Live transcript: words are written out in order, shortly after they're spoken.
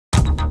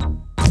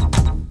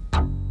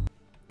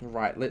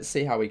Right, let's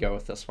see how we go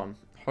with this one.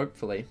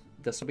 Hopefully,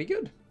 this will be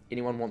good.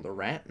 Anyone want the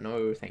rat?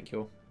 No, thank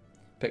you.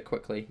 Pick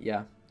quickly,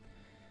 yeah.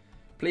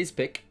 Please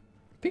pick.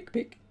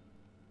 Pick.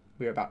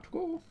 We're about to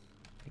go.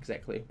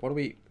 Exactly. What do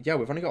we... Yeah,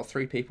 we've only got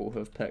 3 people who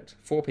have picked.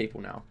 4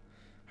 people now.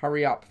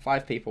 Hurry up.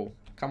 5 people.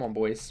 Come on,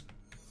 boys.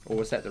 Or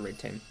was that the red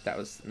team? That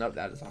was... Nope,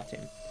 that is our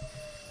team.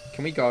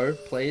 Can we go,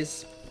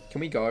 please?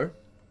 Can we go?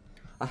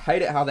 I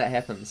hate it how that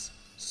happens.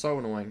 So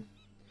annoying.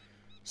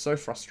 So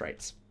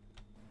frustrates.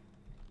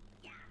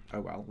 Oh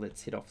well,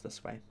 let's head off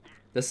this way.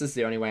 This is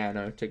the only way I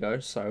know to go,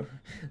 so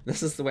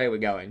this is the way we're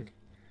going.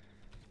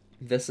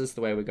 This is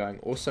the way we're going.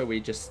 Also, we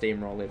just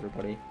steamroll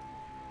everybody.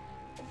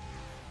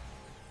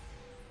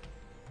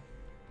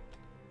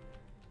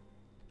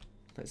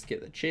 Let's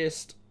get the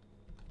chest.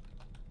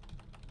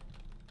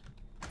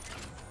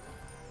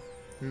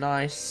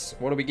 Nice.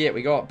 What do we get?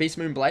 We got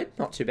Beastmoon Blade.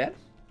 Not too bad.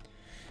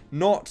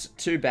 Not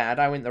too bad.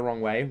 I went the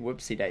wrong way.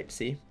 Whoopsie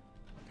daisy.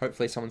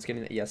 Hopefully someone's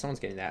getting that. Yeah, someone's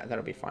getting that.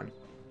 That'll be fine.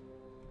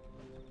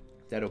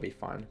 That'll be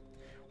fine.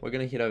 We're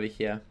going to head over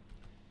here.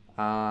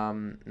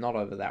 Not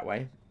over that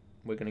way.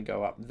 We're going to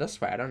go up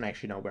this way. I don't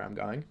actually know where I'm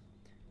going.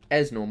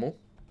 As normal.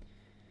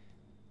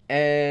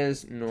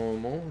 As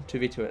normal.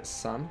 2v2 at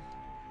sun.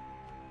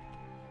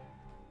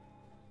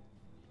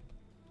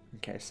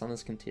 Okay, sun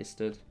is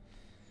contested.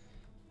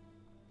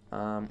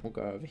 We'll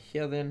go over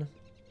here then.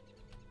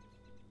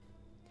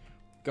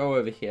 Go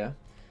over here.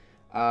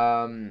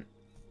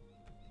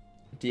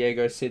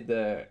 Diego said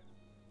the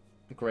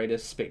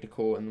greatest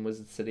spectacle in the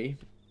Wizard City.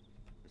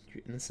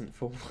 You innocent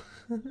fool.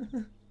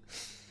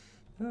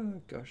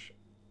 Oh gosh.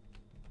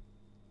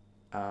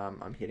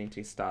 I'm heading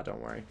to Star,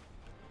 don't worry.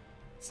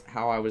 It's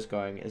how I was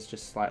going is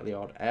just slightly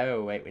odd.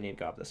 Oh wait, we need to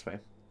go up this way.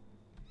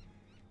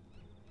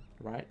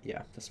 Right?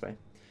 Yeah, this way.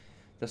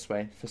 This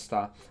way for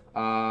Star.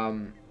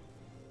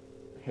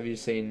 Have you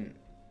seen...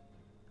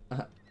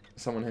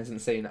 someone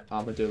hasn't seen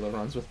Armadillo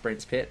runs with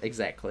Brent's pet?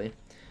 Exactly.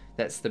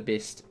 That's the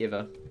best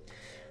ever.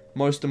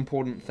 Most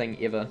important thing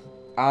ever.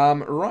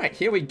 Right,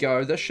 here we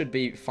go. This should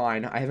be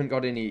fine. I haven't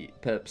got any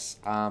pips,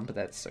 but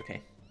that's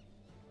okay.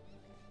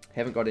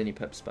 Haven't got any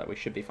pips, but we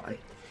should be fine.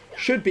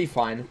 Should be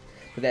fine.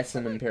 But that's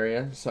an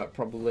Imperia, so it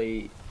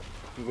probably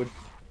would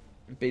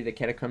be the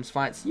Catacombs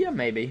fights. Yeah,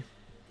 maybe.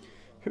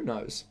 Who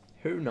knows?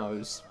 Who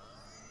knows?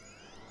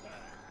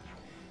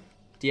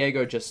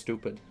 Diego just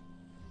stupid.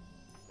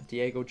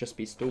 Diego just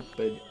be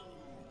stupid.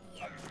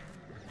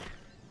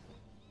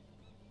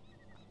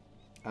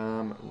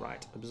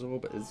 Right.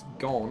 Absorb is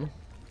gone,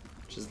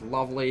 which is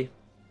lovely.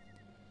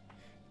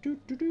 Do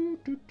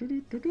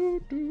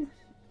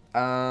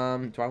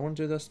I want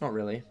to do this? Not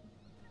really.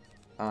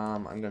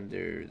 I'm going to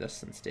do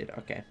this instead.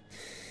 Okay.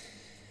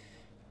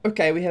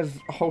 Okay, we have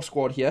a whole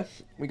squad here.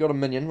 We got a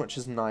minion, which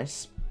is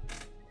nice.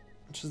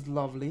 Which is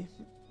lovely.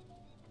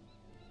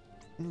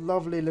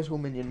 Lovely little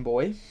minion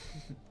boy.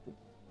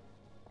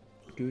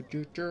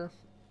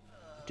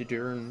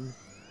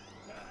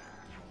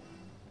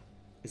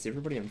 Is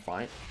everybody in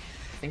fight?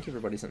 I think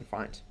everybody's in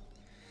fight.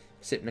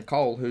 Except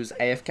Nicole, who's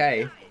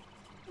AFK.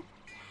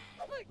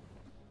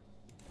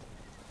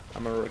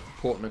 I'm gonna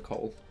report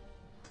Nicole.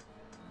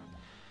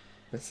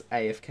 That's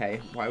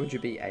AFK. Why would you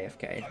be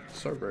AFK?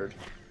 So rude.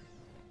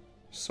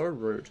 So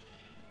rude.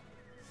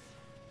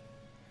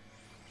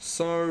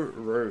 So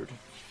rude.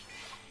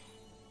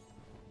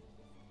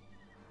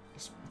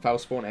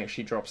 Spawn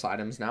actually drops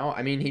items now.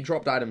 I mean, he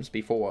dropped items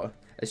before.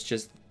 It's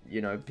just, you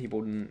know,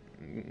 people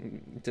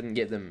didn't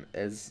get them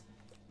as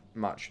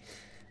much.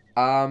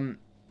 We're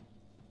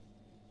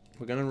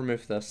gonna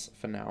remove this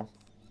for now.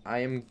 I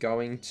am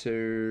going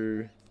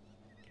to...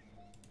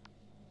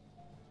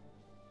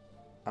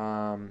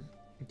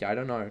 yeah, I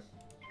don't know.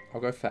 I'll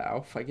go for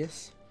Elf, I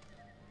guess.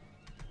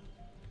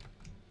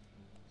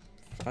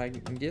 I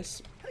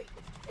guess.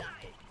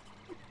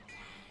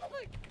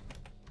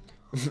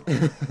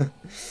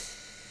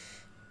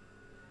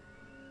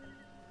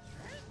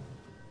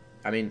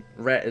 I mean,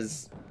 Rat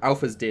is...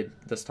 Alpha's dead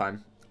this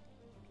time.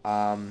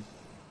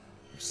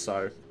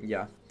 So,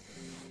 yeah.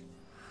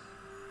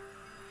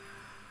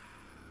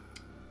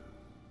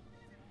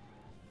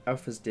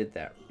 Alpha's dead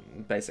that,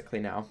 basically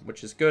now,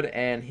 which is good.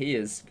 And he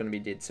is going to be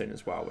dead soon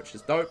as well, which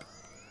is dope.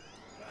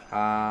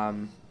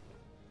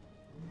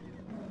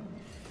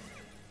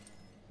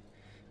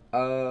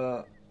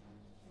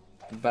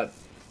 But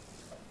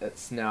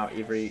it's now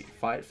every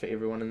fight for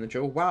everyone in the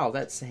duel. Wow,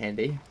 that's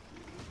handy.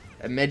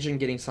 Imagine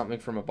getting something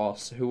from a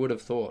boss. Who would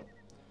have thought?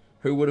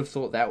 Who would have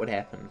thought that would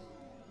happen?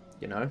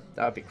 You know?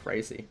 That would be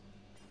crazy.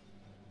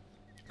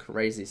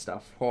 Crazy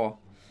stuff. Oh.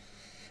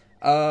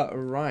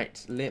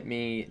 Right. Let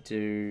me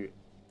do...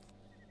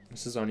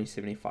 This is only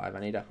 75. I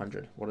need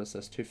 100. What is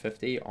this?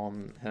 250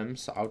 on him.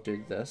 So I'll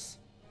do this.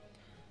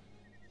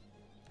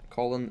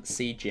 Colin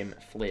C. Gem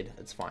fled.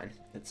 It's fine.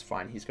 It's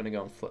fine. He's going to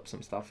go and flip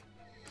some stuff.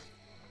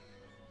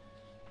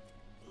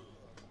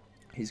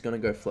 He's going to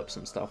go flip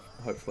some stuff,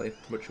 hopefully,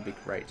 which will be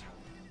great.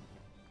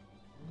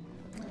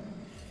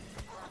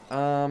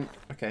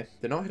 Okay.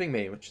 They're not hitting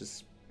me, which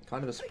is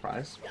kind of a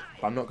surprise.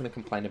 But I'm not going to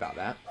complain about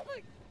that.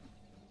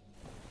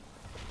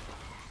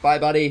 Bye,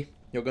 buddy.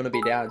 You're going to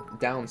be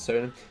down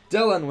soon.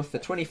 Dylan with the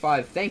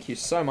 25. Thank you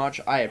so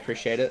much. I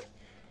appreciate it.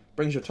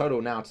 Brings your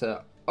total now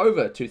to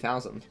over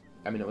 2,000.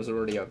 I mean, it was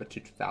already over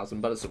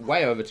 2,000, but it's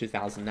way over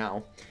 2,000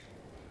 now.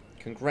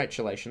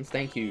 Congratulations.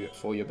 Thank you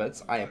for your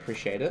bits. I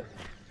appreciate it.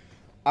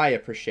 I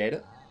appreciate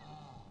it.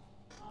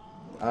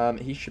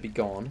 He should be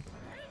gone.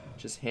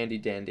 Just handy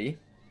dandy.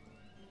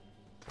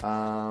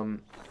 What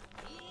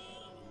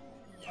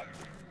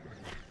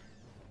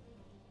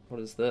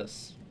is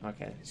this?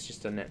 Okay, it's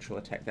just a natural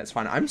attack. That's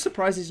fine. I'm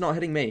surprised he's not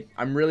hitting me.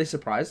 I'm really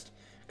surprised.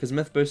 Because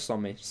myth boosts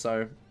on me.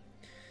 So,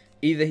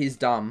 either he's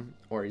dumb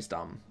or he's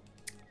dumb.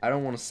 I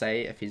don't want to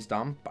say if he's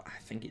dumb, but I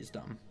think he's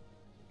dumb.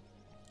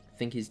 I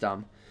think he's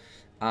dumb.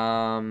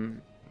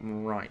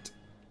 Right.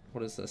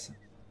 What is this?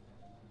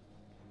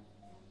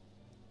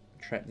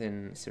 Trapped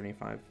in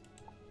 75.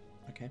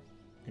 Okay,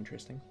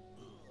 interesting.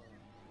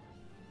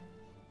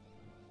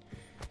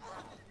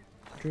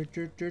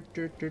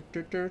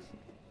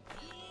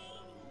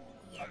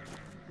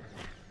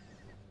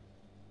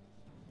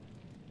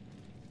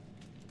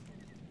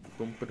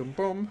 Boom, boom,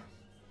 boom.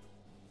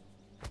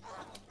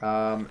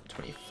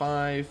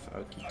 25.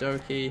 Okie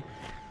dokie.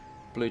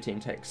 Blue team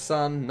takes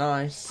sun.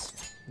 Nice.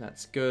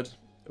 That's good.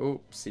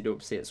 Oopsie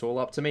doopsie. It's all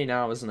up to me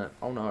now, isn't it?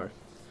 Oh no.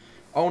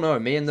 Oh no,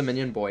 me and the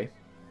minion boy.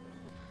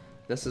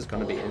 This is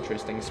going to be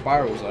interesting.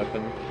 Spiral's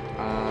open.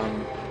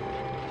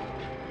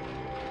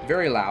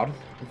 Very loud.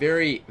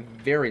 Very,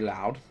 very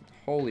loud.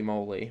 Holy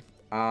moly.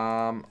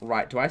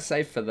 Right, do I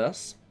save for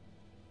this?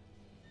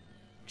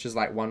 Which is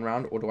like 1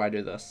 round, or do I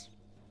do this?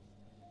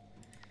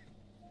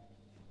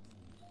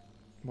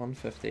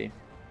 150.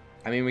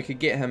 I mean, we could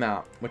get him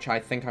out, which I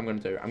think I'm going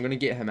to do. I'm going to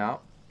get him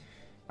out.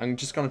 I'm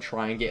just going to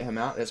try and get him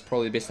out. That's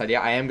probably the best idea.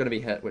 I am going to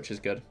be hit, which is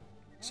good.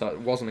 So it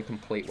wasn't a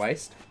complete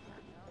waste.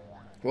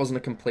 It wasn't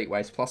a complete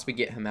waste. Plus we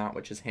get him out,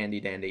 which is handy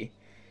dandy.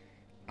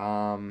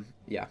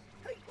 Yeah.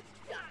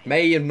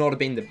 May have not have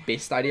been the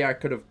best idea. I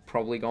could have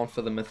probably gone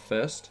for the myth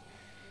first.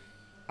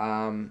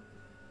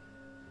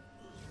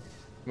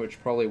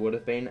 Which probably would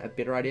have been a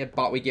better idea.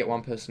 But we get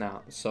one person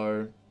out.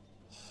 So,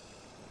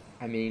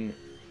 I mean,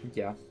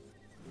 yeah.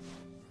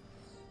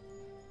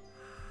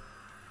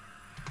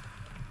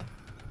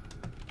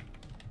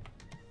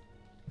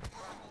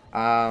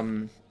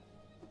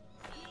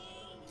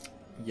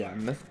 Yeah,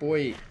 Myth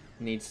Boy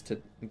needs to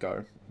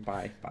go.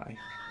 Bye. How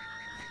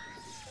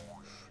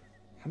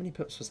many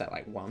pips was that?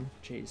 Like 1?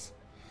 Jeez.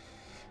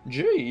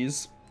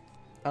 Jeez.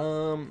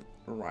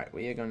 Right,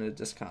 we are going to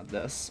discard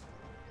this.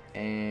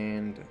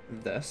 And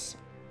this.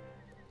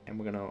 And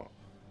we're going to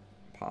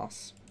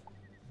pass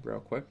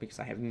real quick because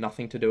I have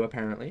nothing to do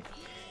apparently.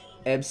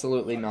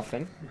 Absolutely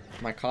nothing.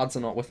 My cards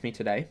are not with me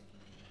today.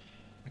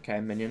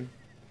 Okay, minion.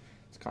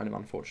 It's kind of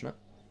unfortunate.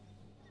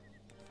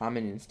 Our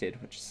minion's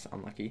dead, which is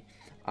unlucky.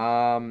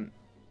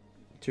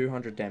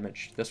 200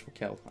 damage. This will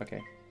kill.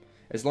 Okay.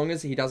 As long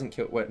as he doesn't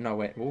kill... Wait, no,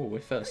 wait. Oh, we're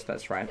first.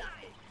 That's right.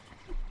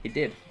 He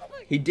did.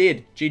 He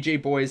did.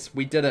 GG, boys.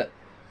 We did it.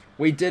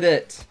 We did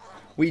it.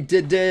 We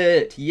did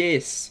it.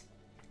 Yes.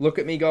 Look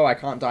at me go. I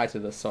can't die to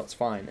this, so it's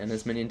fine. And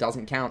his minion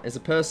doesn't count as a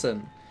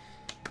person.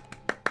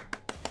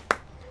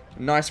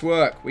 Nice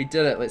work. We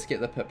did it. Let's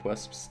get the pip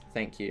wisps.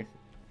 Thank you.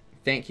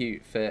 Thank you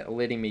for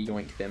letting me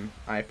yoink them.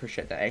 I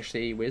appreciate that.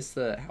 Actually, where's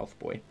the health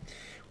boy?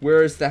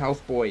 Where is the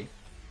health boy?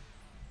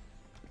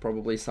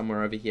 Probably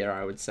somewhere over here,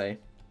 I would say.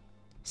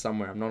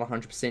 Somewhere. I'm not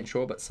 100%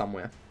 sure, but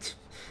somewhere.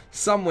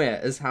 Somewhere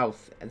is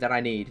health that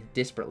I need.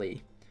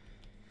 Desperately.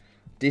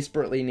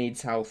 Desperately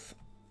needs health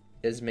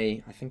is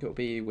me. I think it will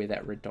be where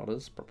that red dot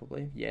is,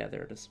 probably. Yeah,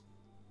 there it is.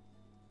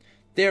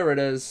 There it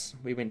is.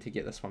 We went to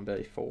get this one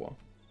before.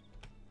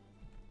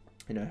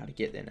 I know how to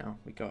get there now.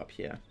 We go up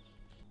here.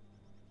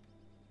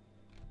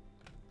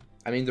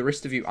 I mean, the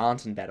rest of you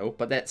aren't in battle,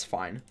 but that's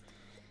fine.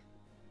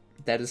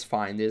 That is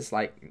fine. There's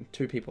like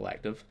 2 people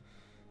active.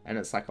 And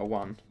it's like a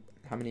 1.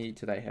 How many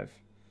do they have?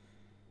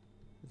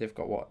 They've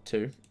got what?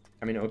 2?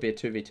 I mean, it would be a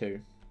 2v2.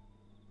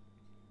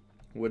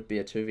 Would be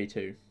a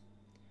 2v2.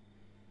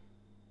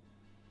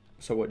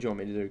 So what do you want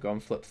me to do? Go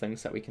and flip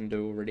things that we can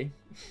do already?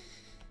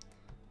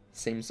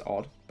 Seems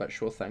odd, but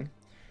sure thing.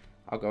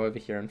 I'll go over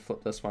here and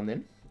flip this one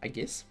then, I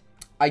guess.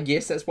 I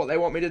guess that's what they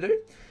want me to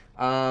do.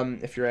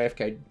 If you're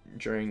AFK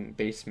during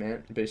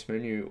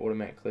Beastmoon, you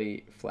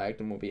automatically flagged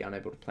and will be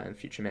unable to plan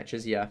future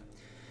matches. Yeah.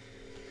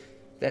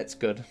 That's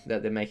good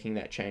that they're making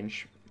that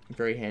change.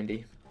 Very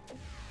handy.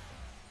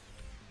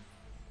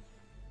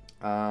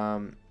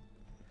 I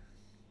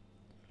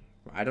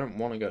don't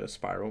want to go to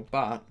Spiral,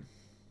 but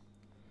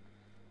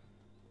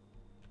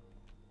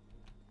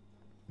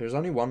there's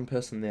only 1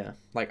 person there.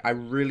 Like, I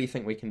really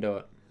think we can do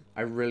it.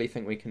 I really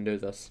think we can do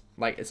this.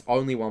 Like, it's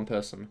only 1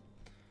 person.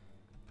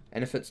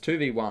 And if it's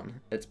 2v1,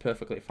 it's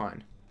perfectly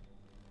fine.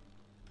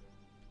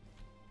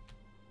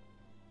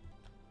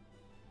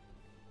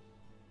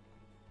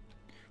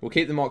 We'll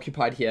keep them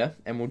occupied here,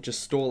 and we'll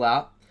just stall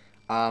out,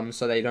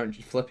 so they don't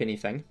flip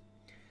anything.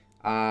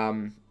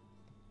 And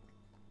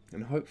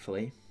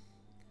hopefully,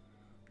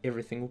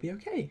 everything will be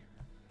okay.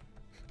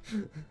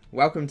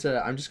 Welcome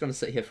to... I'm just going to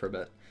sit here for a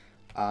bit.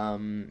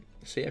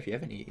 So yeah, if you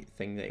have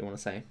anything that you want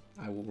to say,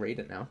 I will read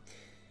it now.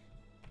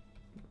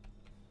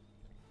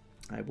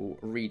 I will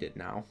read it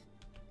now.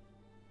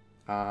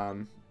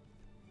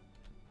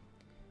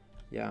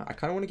 Yeah, I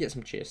kind of want to get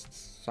some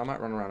chests, so I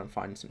might run around and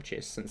find some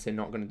chests since they're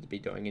not going to be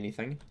doing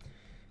anything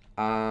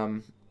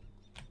for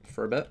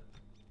a bit.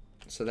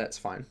 So that's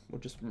fine. We'll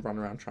just run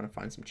around trying to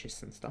find some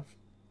chests and stuff,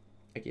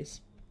 I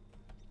guess.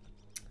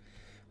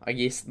 I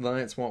guess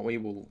that's what we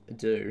will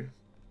do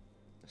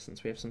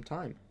since we have some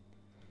time.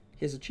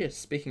 Here's a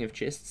chest. Speaking of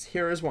chests,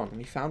 here is one.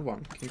 We found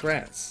one.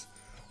 Congrats.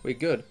 We're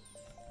good.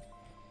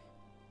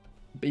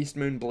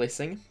 Beastmoon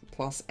Blessing,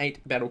 plus 8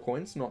 battle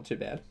coins. Not too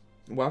bad.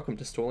 Welcome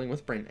to Stalling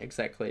with Brent.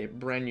 Exactly.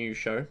 Brand new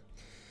show.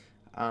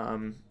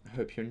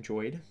 Hope you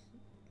enjoyed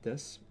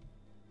this.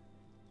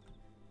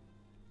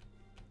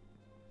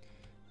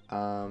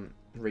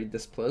 Read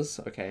this, please.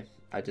 Okay,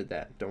 I did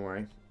that. Don't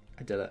worry.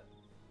 I did it.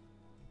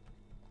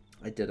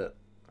 I did it.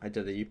 I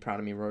did it. Are you proud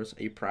of me, Rose?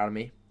 Are you proud of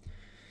me?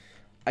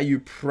 Are you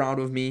proud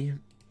of me?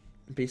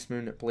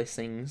 Beastmoon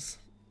Blessings.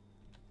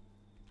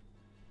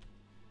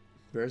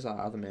 Where's our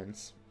other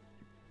man's?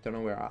 Don't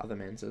know where our other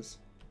man's is.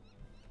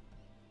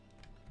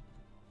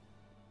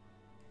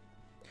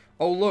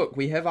 Oh look,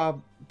 we have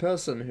our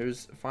person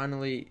who's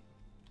finally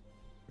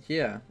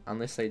here.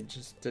 Unless they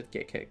just did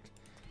get kicked.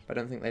 But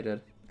I don't think they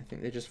did. I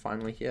think they're just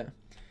finally here.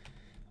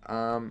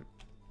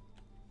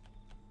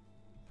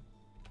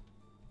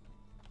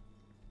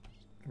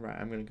 Right,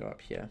 I'm gonna go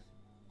up here.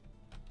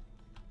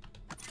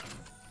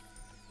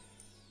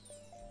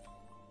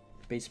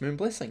 Beastmoon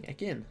Blessing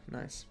again,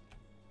 nice.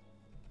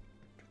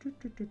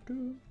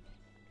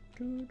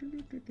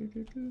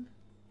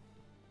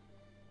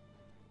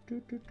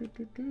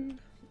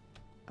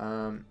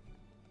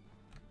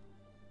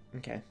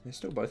 Okay, they're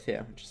still both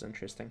here, which is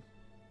interesting.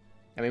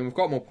 I mean, we've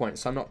got more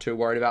points, so I'm not too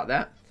worried about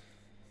that.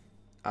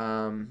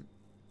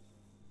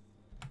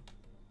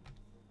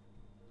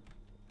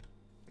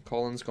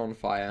 Colin's gone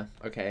fire.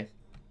 Okay.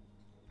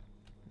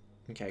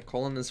 Okay,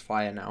 Colin is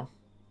fire now.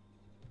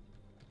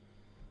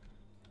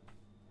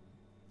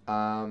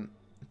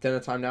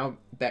 Dinner time now.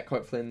 Back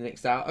hopefully in the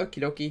next hour.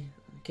 Okie dokie.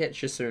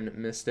 Catch you soon,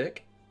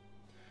 Mystic.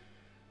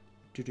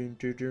 Get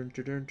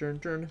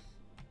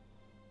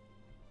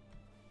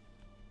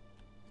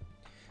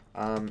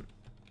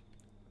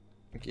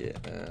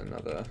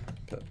another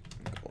pit.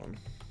 Colin.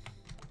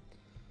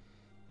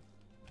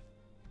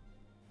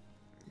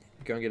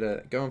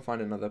 Go and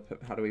find another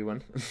pit. How do we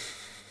win?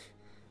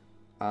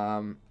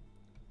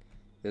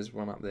 There's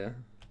one up there.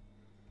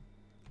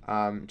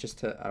 Just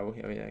to oh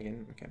yeah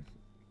again. Okay.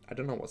 I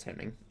don't know what's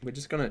happening. We're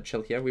just gonna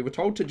chill here. We were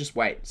told to just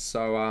wait,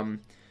 so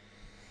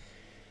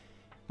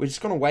we're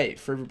just gonna wait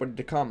for everybody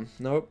to come.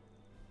 Nope.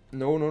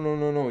 No.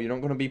 You're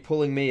not gonna be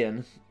pulling me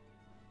in.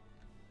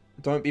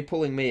 Don't be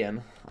pulling me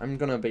in. I'm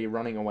gonna be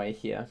running away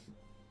here.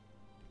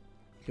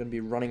 I'm gonna be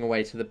running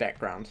away to the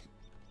background.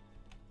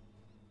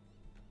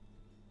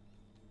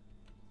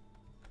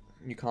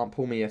 You can't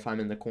pull me if I'm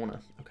in the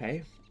corner,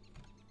 okay?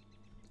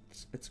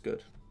 It's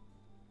good.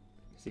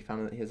 He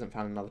hasn't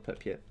found another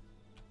pip yet.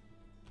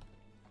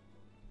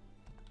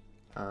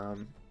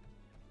 I'm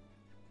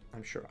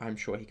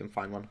sure he can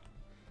find one.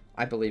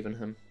 I believe in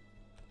him.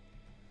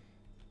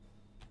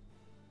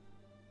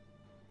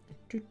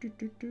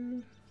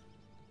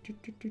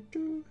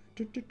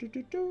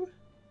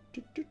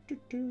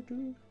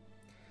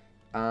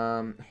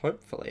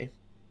 Hopefully.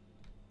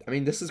 I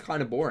mean, this is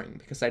kind of boring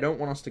because they don't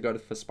want us to go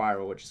for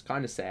Spiral, which is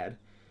kind of sad.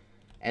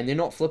 And they're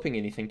not flipping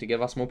anything to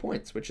give us more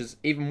points, which is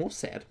even more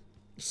sad.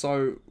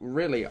 So,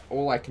 really,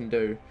 all I can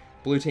do...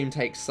 Blue team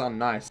takes Sun,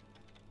 nice.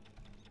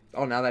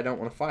 Oh, now they don't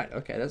want to fight.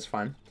 Okay, that's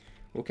fine.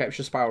 We'll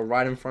capture Spiral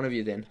right in front of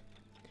you then.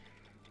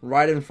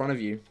 Right in front of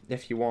you,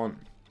 if you want.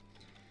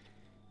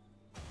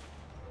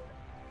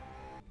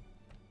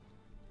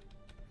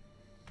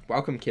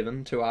 Welcome,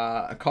 Kevin, to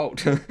our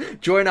cult.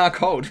 Join our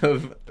cult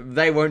of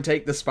they won't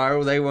take the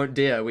Spiral, they won't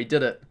dare. We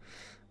did it.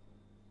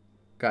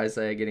 Guys,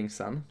 they are getting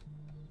Sun.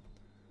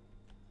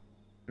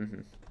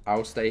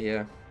 I'll stay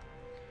here.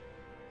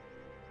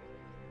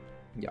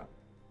 Yeah.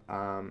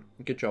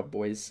 Good job,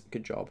 boys.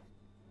 Good job.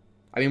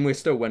 I mean, we're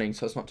still winning,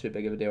 so it's not too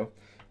big of a deal.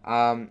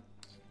 How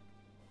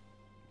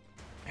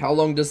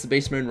long does the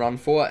Beastmoon run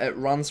for? It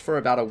runs for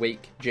about a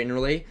week,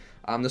 generally.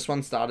 This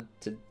one started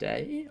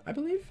today, I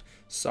believe.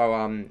 So,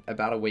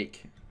 about a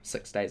week.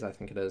 6 days, I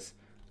think it is.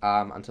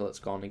 Until it's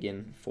gone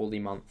again for the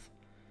month.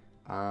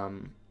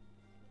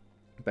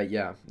 But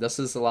yeah, this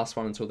is the last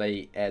one until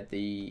they add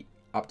the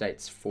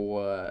updates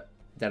for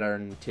that are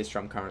in test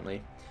run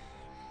currently.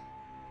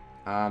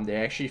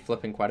 They're actually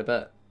flipping quite a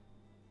bit.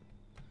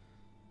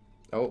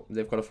 Oh,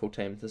 they've got a full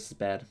team. This is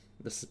bad.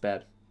 This is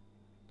bad.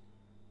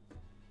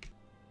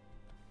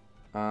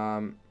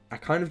 I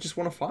kind of just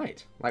want to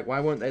fight. Like, why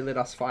won't they let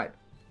us fight?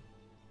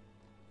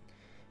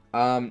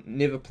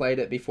 Never played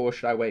it before.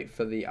 Should I wait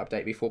for the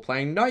update before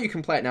playing? No, you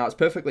can play it now. It's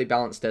perfectly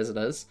balanced as it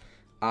is.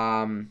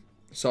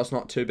 So it's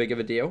not too big of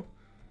a deal.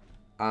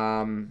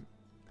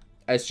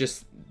 It's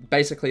just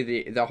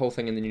basically the whole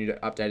thing in the new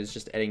update is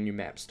just adding new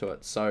maps to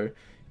it. So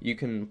You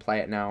can play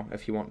it now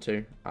if you want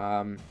to.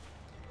 Come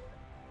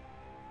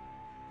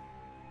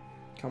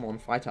on,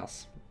 fight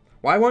us.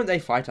 Why won't they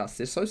fight us?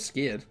 They're so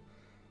scared.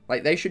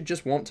 Like, they should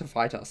just want to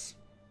fight us.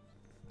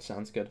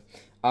 Sounds good.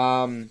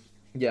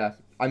 Yeah.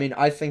 I mean,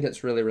 I think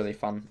it's really, really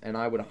fun. And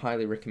I would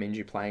highly recommend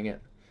you playing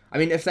it. I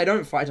mean, if they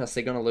don't fight us,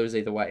 they're going to lose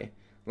either way.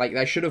 Like,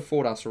 they should have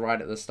fought us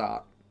right at the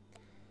start.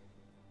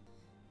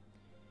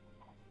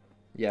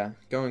 Yeah.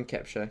 Go and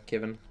capture,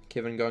 Kevin.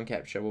 Kevin, go and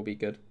capture. We'll be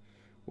good.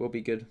 We'll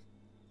be good.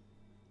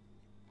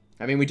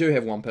 I mean, we do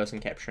have one person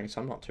capturing,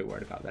 so I'm not too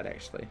worried about that,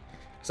 actually.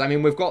 So, I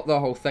mean, we've got the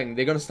whole thing.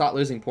 They're going to start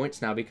losing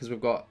points now because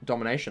we've got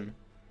domination.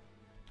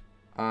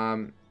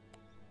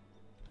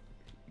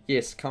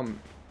 Yes, come.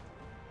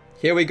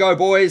 Here we go,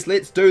 boys.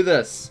 Let's do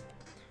this.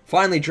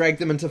 Finally drag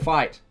them into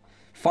fight.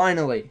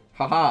 Finally.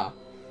 Haha.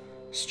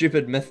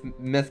 Stupid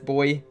myth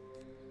boy.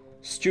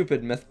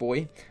 Stupid myth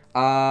boy.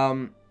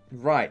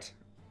 Right.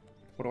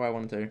 What do I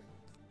want to do?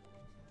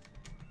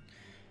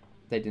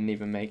 They didn't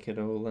even make it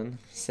all in.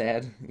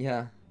 Sad.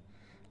 Yeah.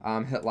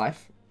 Hit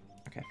life.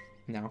 Okay.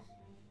 Now.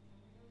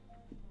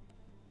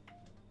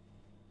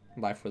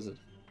 Life wizard.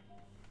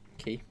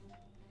 Key.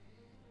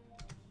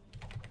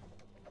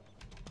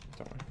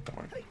 Don't worry. Don't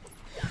worry.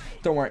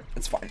 Don't worry.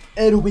 It's fine.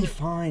 It'll be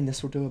fine.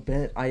 This will do a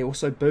bit. I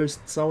also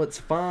boost, so it's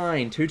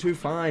fine.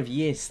 225.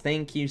 Yes.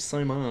 Thank you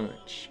so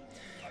much.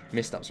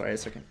 Messed up. Sorry.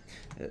 It's okay.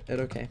 It's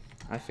okay.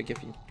 I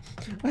forgive you.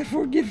 I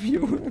forgive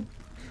you.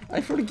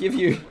 I forgive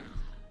you.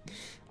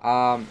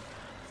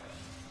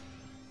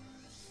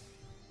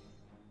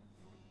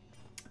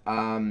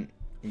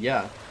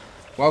 Yeah.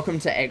 Welcome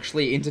to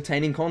actually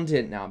entertaining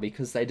content now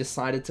because they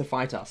decided to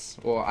fight us.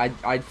 Or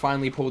I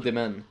finally pulled them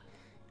in.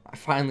 I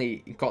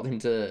finally got them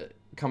to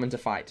come into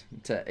fight.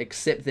 To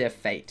accept their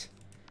fate.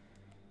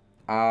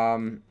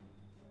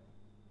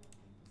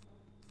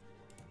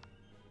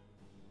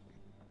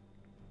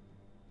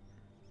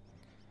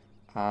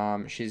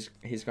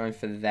 He's going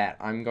for that.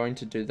 I'm going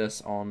to do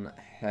this on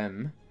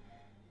him.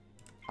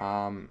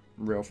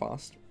 Real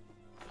fast.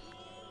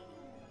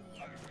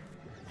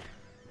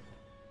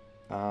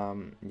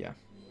 Yeah.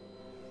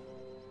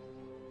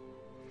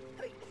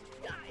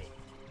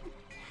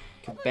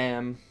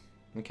 Kabam.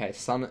 Okay,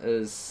 Sun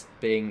is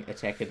being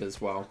attacked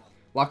as well.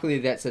 Luckily,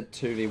 that's a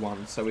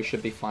 2v1, so we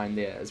should be fine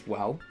there as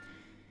well.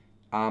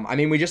 I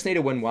mean, we just need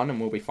to win one and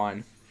we'll be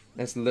fine.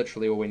 That's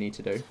literally all we need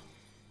to do.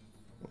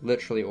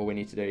 Literally all we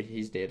need to do.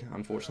 He's dead.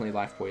 Unfortunately,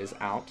 Lifeboy is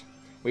out.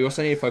 We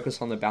also need to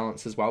focus on the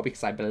balance as well,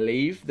 because I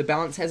believe the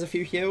balance has a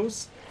few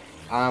heals.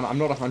 I'm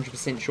not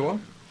 100% sure,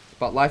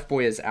 but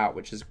Lifeboy is out,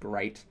 which is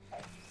great.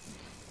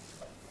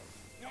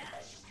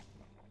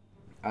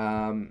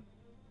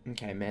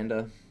 Okay,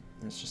 Manda.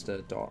 It's just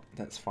a dot.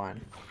 That's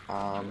fine.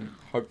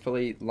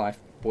 Hopefully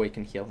Lifeboy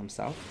can heal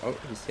himself. Oh,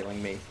 he's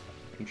healing me.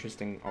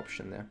 Interesting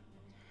option there.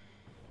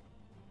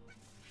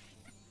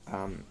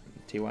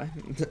 TY?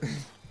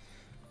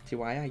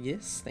 TY, I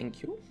guess.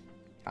 Thank you.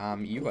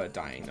 You are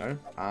dying, though.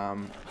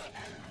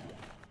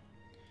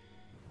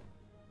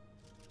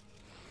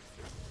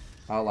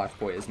 Our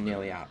Lifeboy is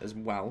nearly out as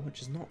well,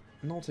 which is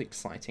not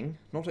exciting.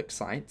 Not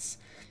excites.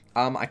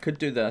 I could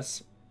do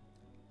this.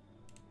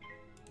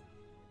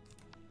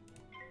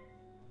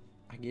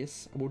 I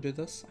guess we'll do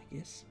this, I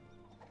guess.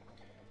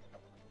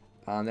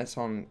 That's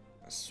on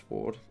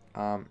Sword.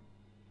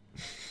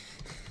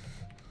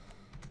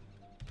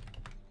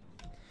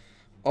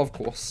 Of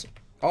course.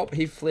 Oh,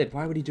 he fled.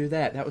 Why would he do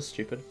that? That was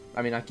stupid.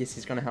 I mean, I guess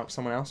he's going to help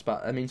someone else,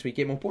 but that means we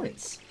get more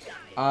points.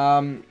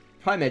 Hi,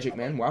 Magic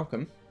Man.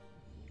 Welcome.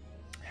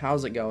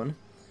 How's it going?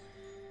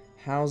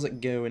 How's it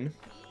going?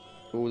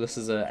 Oh, this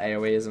is a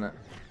AoE, isn't it?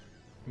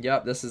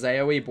 Yep, this is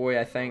AoE, boy,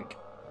 I think.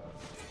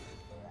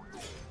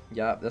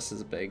 Yep, this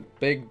is a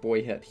big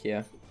boy hit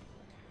here.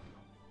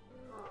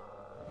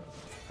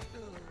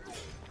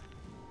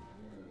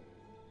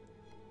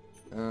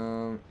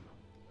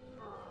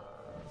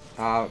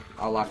 Our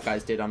life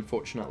guy's dead,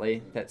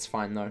 unfortunately. That's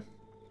fine, though.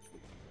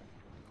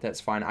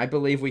 That's fine. I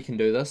believe we can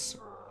do this.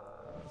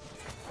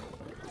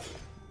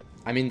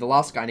 I mean, the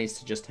last guy needs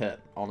to just hit,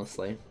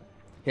 honestly.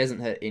 He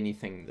hasn't hit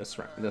anything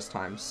this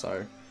time,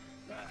 so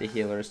the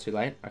healer is too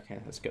late. Okay,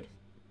 that's good.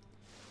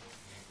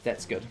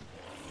 That's good.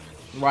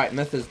 Right,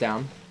 Myth is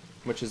down,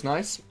 which is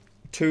nice.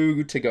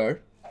 2 to go.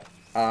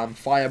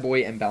 Fire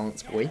Boy and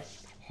Balance Boy.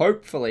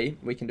 Hopefully,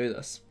 we can do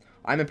this.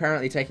 I'm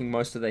apparently taking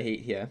most of the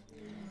heat here,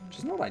 which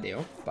is not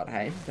ideal, but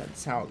hey,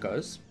 that's how it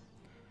goes.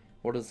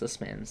 What is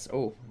this man's?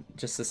 Oh,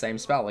 just the same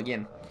spell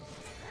again.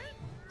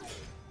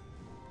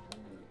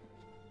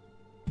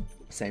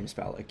 Same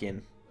spell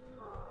again.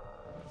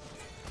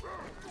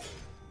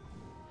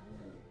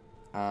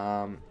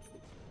 Right,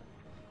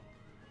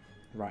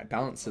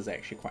 Balance is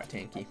actually quite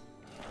tanky.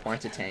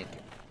 Quite a tank.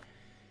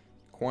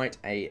 Quite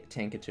a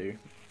tank or two.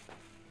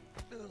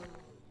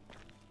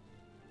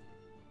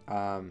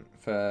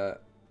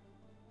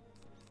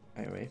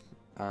 Anyway,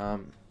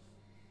 kind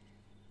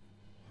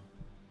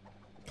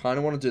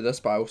of want to do this,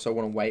 but I also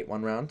want to wait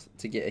one round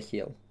to get a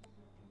heal.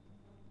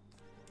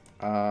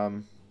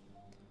 I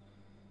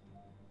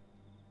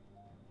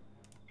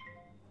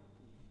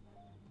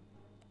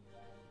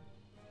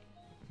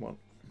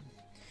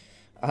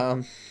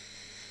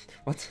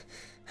What?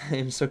 I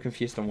am so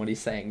confused on what he's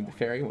saying. The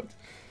fairy, what?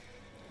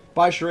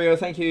 Bye, Shario.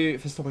 Thank you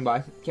for stopping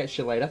by. Catch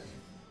you later.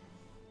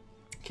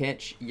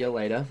 Catch you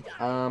later.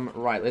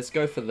 Right, let's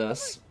go for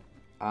this.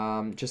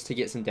 Just to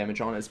get some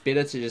damage on. It's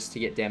better to just to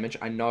get damage.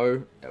 I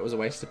know it was a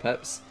waste of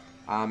pips.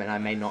 And I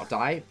may not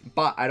die,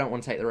 but I don't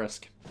want to take the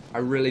risk. I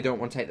really don't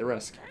want to take the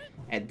risk.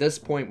 At this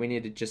point, we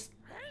need to just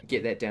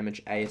get that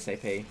damage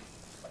ASAP.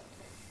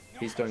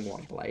 He's doing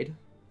what? Blade?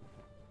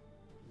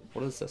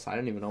 What is this? I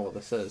don't even know what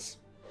this is.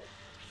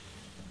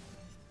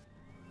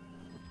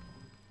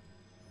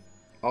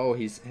 Oh,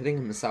 he's hitting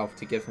himself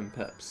to give him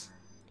pips.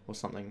 Or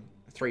something.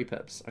 3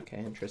 pips. Okay,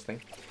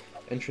 interesting.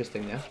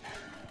 Interesting there.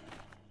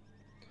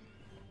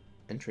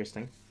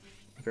 Interesting.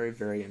 Very,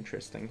 very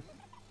interesting.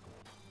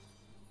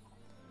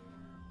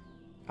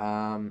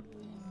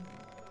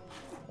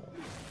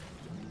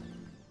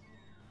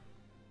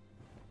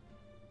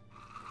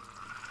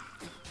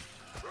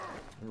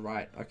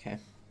 Right, okay.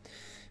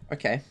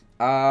 Okay.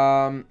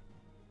 I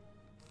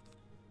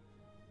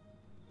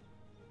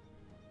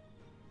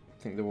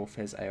think the wolf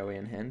has AoE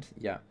in hand.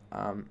 Yeah.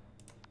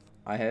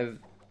 I have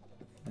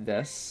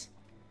this.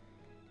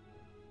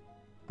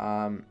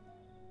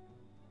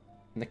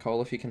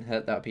 Nicole, if you can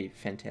hit, that would be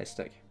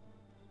fantastic.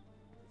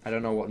 I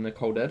don't know what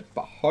Nicole did,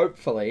 but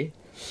hopefully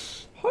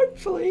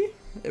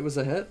it was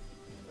a hit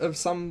of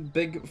some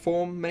big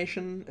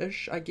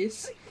formation-ish, I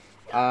guess.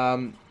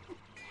 Because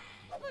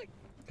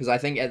I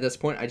think at this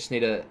point I just need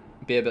to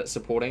be a bit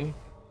supporting.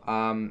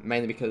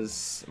 Mainly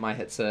because my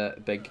hits are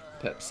big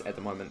pips at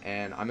the moment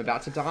and I'm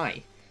about to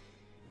die.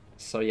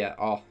 So yeah,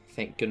 oh,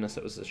 thank goodness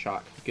it was a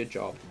shark. Good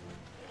job.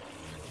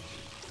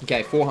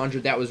 Okay,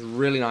 400, that was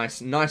really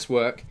nice. Nice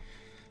work.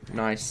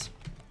 Nice.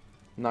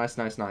 Nice,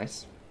 nice,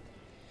 nice.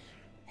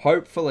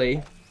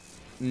 Hopefully,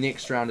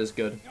 next round is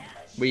good.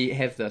 We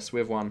have this,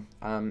 we've won.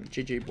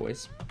 GG,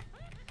 boys.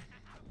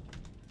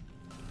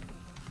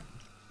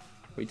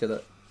 We did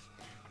it.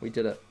 We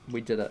did it.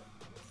 We did it.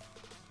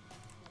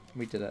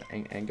 We did it,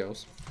 and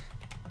girls.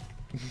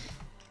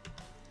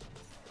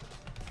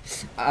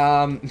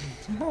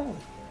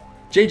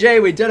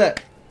 GG, we did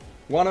it!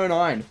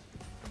 109.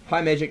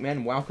 Hi, Magic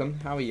Man, welcome.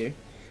 How are you?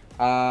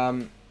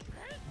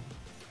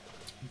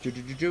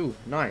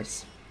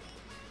 Nice.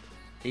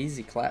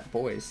 Easy clap,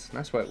 boys.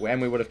 Nice work.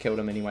 And we would have killed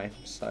him anyway,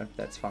 so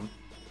that's fun.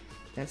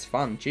 That's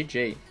fun.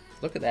 GG.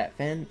 Look at that.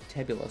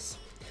 Fantabulous.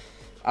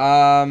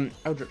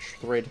 Eldritch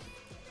Thread,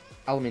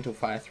 Elemental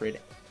Fire Thread,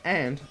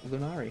 and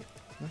Lunari.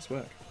 Nice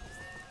work.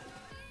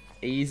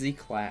 Easy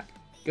clap.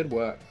 Good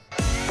work.